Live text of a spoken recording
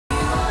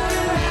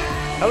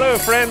Hello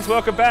friends,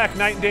 welcome back,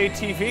 Night and Day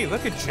TV.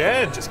 Look at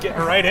Jen, just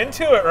getting right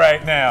into it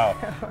right now.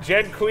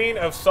 Jen, Queen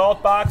of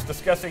Saltbox,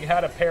 discussing how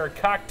to pair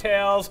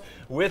cocktails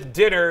with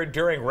dinner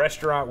during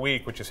Restaurant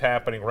Week, which is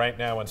happening right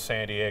now in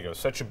San Diego.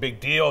 Such a big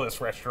deal this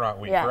Restaurant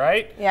Week,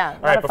 right? Yeah.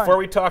 All right, before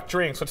we talk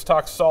drinks, let's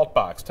talk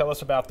Saltbox. Tell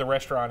us about the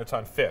restaurant. It's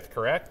on 5th,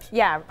 correct?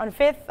 Yeah, on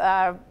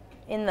 5th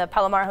in the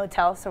Palomar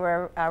Hotel, so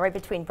we're right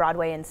between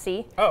Broadway and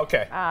C. Oh,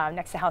 okay.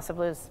 Next to House of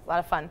Blues, a lot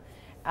of fun.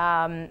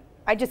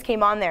 I just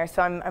came on there,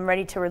 so I'm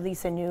ready to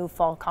release a new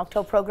fall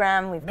cocktail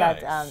program. We've got,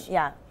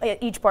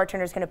 each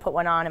bartender is going to put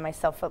one on, and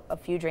myself a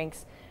few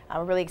drinks.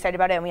 We're really excited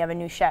about it, and we have a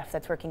new chef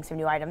that's working some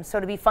new items. So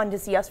it'll be fun to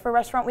see us for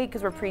Restaurant Week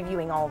because we're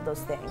previewing all of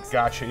those things.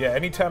 Gotcha. Yeah.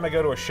 Anytime I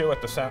go to a show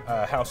at the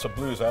House of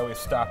Blues, I always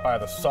stop by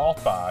the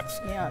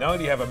Saltbox. Yeah. Not only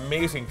do you have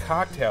amazing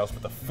cocktails,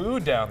 but the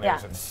food down there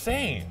is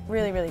insane.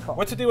 Really, really cool.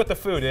 What's it do with the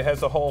food? It has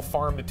the whole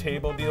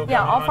farm-to-table deal going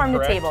on, all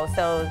farm-to-table, correct?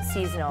 so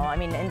seasonal. I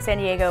mean, in San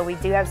Diego, we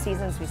do have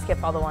seasons. We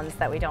skip all the ones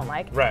that we don't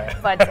like. Right.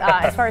 But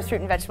as far as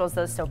fruit and vegetables,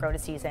 those still grow to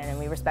season, and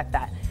we respect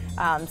that.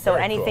 So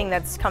Very anything cool.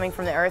 that's coming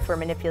from the earth, we're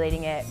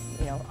manipulating it.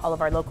 You know, all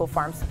of our local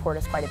farms support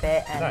us quite a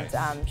bit,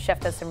 and chef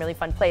does some really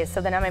fun plays.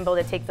 So then I'm able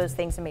to take those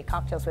things and make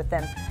cocktails with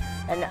them,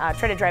 and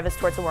try to drive us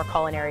towards a more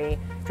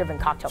culinary-driven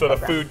cocktail program.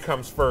 So the food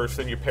comes first,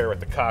 then you pair with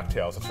the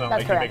cocktails. It's not That's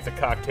like correct. you make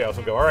the cocktails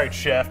and go, all right,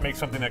 chef, make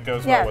something that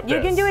goes well with this. Yeah,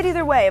 you can do it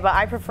either way, but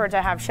I prefer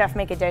to have chef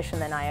make a dish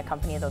and then I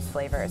accompany those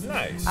flavors.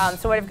 Nice.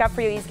 So what I've got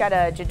for you, he's got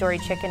a jadori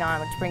chicken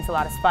on, which brings a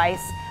lot of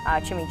spice,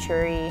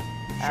 chimichurri,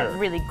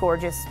 really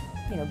gorgeous,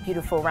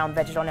 beautiful round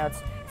vegetal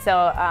notes. So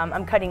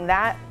I'm cutting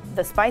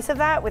the spice of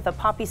that with a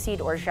poppy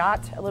seed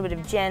orgeat, a little bit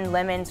of gin,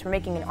 lemon. So we're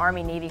making an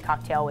Army-Navy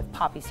cocktail with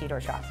poppy seed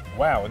orgeat.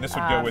 Wow, and this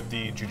would go with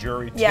the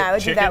jadori chicken? Yeah, I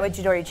would do that with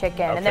jadori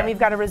chicken. Okay. And then we've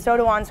got a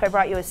risotto on, so I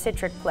brought you a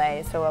citric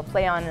play. So a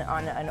play on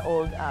an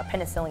old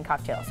penicillin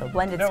cocktail, so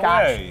blended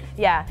scotch. Way.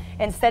 Yeah,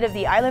 instead of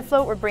the islet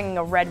float, we're bringing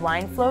a red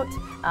wine float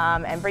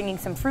and bringing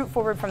some fruit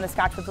forward from the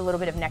scotch with a little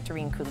bit of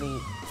nectarine coulis.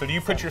 So do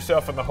you put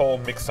yourself in the whole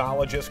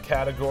mixologist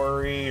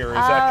category, or is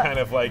that kind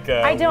of like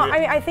I don't,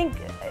 I think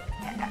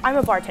I'm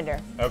a bartender,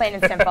 plain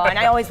and simple, and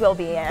I always will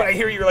be. But I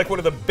hear you're like one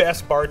of the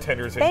best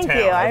bartenders in town. Thank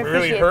you, I I've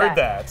really appreciate heard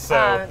that.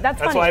 So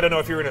that's why I don't know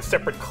if you're in a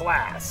separate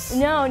class.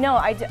 No,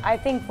 I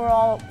think we're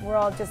all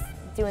just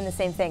doing the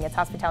same thing. It's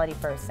hospitality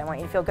first. I want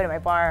you to feel good at my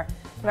bar,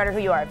 no matter who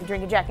you are. If you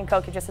drink a Jack and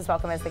Coke, you're just as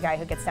welcome as the guy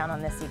who gets down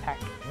on this Z-Pack.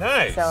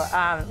 Nice.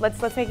 So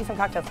let's make you some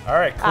cocktails. All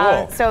right,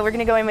 cool. So we're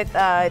gonna go in with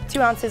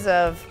 2 ounces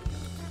of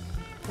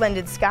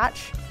blended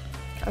scotch.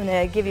 I'm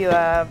gonna give you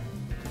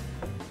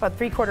about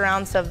 3/4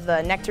 ounce of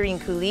the nectarine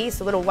coulis,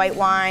 so a little white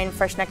wine,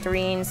 fresh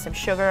nectarines, some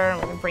sugar.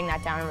 We're gonna bring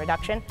that down in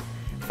reduction.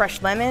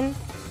 Fresh lemon.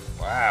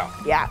 Wow.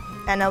 Yeah,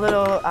 and a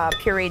little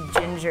pureed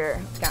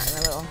ginger. It's got in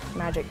a little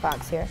magic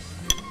box here.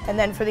 And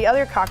then for the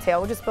other cocktail,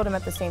 we'll just build them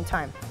at the same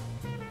time.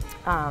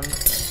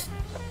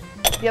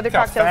 The other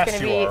cocktail is going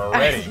to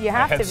be. You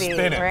have to be.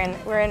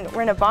 We're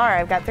in a bar.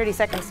 I've got 30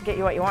 seconds to get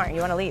you what you want.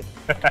 You want to leave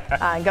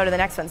and go to the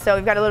next one. So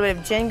we've got a little bit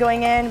of gin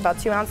going in, about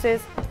 2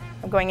 ounces.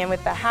 I'm going in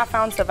with a 1/2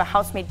 ounce of a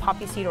house-made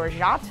poppy seed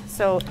orgeat.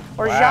 So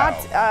orgeat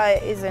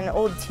is an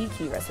old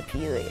tiki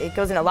recipe. It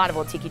goes in a lot of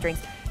old tiki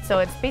drinks. So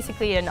it's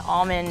basically an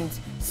almond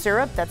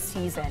syrup that's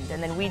seasoned,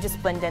 and then we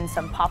just blend in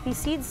some poppy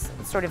seeds,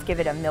 sort of give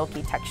it a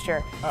milky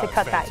texture to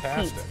cut that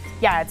heat.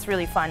 Yeah, it's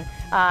really fun.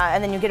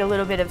 And then you get a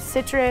little bit of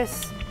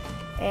citrus.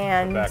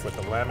 And back with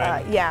the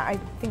lemon. Yeah, I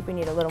think we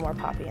need a little more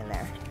poppy in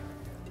there.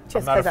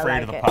 Just I'm not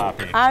afraid of the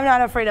poppy. I'm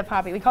not afraid of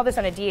poppy. We call this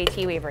on a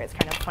DAT waiver. It's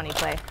kind of a funny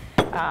play.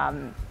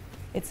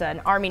 It's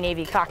an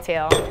Army-Navy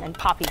cocktail and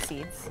poppy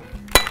seeds.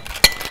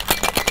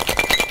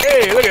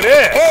 Hey, look at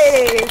this!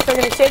 Hey, so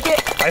we're gonna shake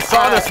it. I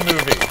saw this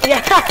movie.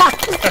 Yeah.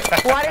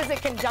 Water's a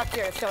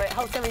conductor, so it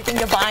helps everything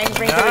to bind,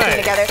 brings everything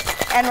together.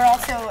 And we're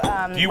also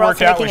do you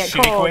work out with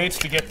shake weights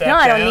to get that No,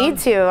 down? I don't need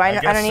to. I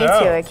don't need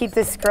to. I keep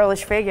this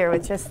girlish figure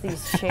with just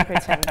these shaker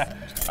tims.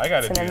 I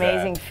gotta do that. It's an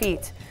amazing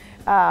feat.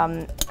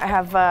 I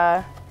have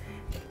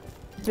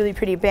really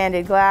pretty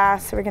banded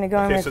glass, so we're going to go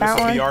in with that one.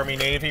 So this is the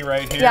Army-Navy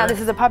right here? Yeah, this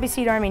is a poppy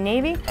seed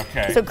Army-Navy.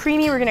 Okay. So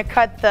creamy, we're going to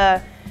cut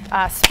the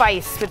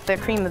spice with the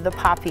cream of the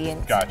poppy.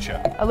 And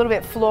gotcha. A little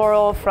bit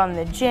floral from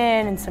the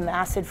gin and some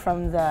acid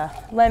from the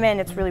lemon.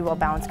 It's a really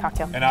well-balanced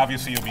cocktail. And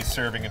obviously you'll be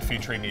serving and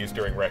featuring these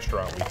during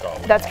Restaurant Week all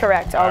week. That's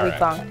correct, all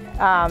week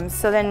long.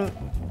 So then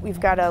we've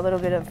got a little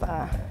bit of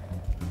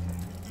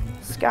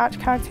Scotch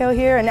cocktail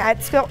here, and at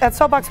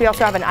Saltbox we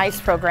also have an ice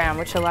program,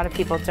 which a lot of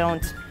people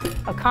don't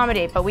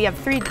accommodate, but we have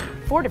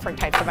 4 different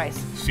types of ice.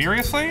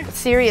 Seriously?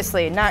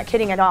 Seriously, not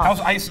kidding at all.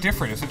 How's ice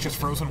different? Is it just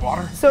frozen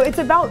water? So it's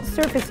about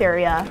surface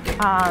area.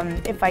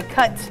 If I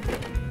cut,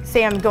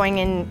 say I'm going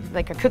in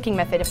like a cooking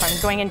method, if I'm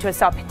going into a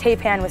saute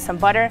pan with some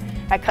butter,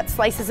 I cut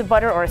slices of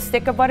butter or a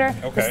stick of butter.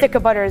 Okay. The stick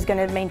of butter is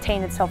going to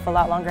maintain itself a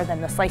lot longer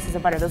than the slices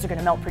of butter. Those are going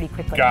to melt pretty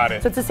quickly. Got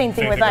it. So it's the same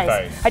thing with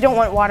ice. I don't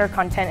want water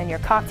content in your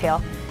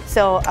cocktail.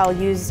 So I'll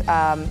use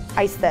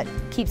ice that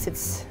keeps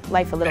its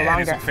life a little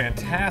longer. That is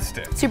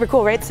fantastic. Super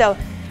cool, right? So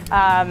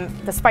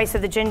the spice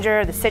of the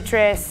ginger, the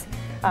citrus,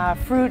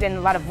 fruit, and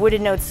a lot of wooded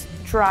notes,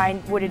 dry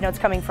wooded notes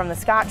coming from the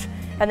scotch.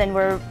 And then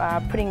we're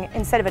putting,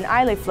 instead of an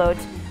Islay float,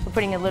 we're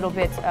putting a little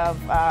bit of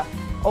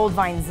Old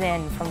Vine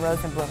Zin from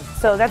Rosenblum.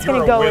 So that's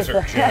going to go with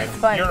the... That's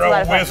fun. You're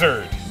a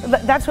wizard.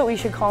 That's what we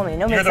should call me.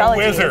 No You're mixology.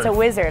 The wizard. It's a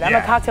wizard. I'm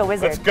a cocktail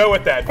wizard. Let's go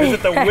with that.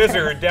 Visit the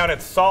Wizard down at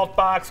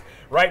Saltbox,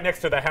 right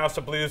next to the House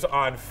of Blues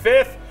on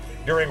 5th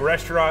during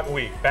Restaurant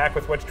Week. Back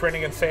with what's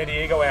trending in San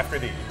Diego after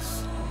these.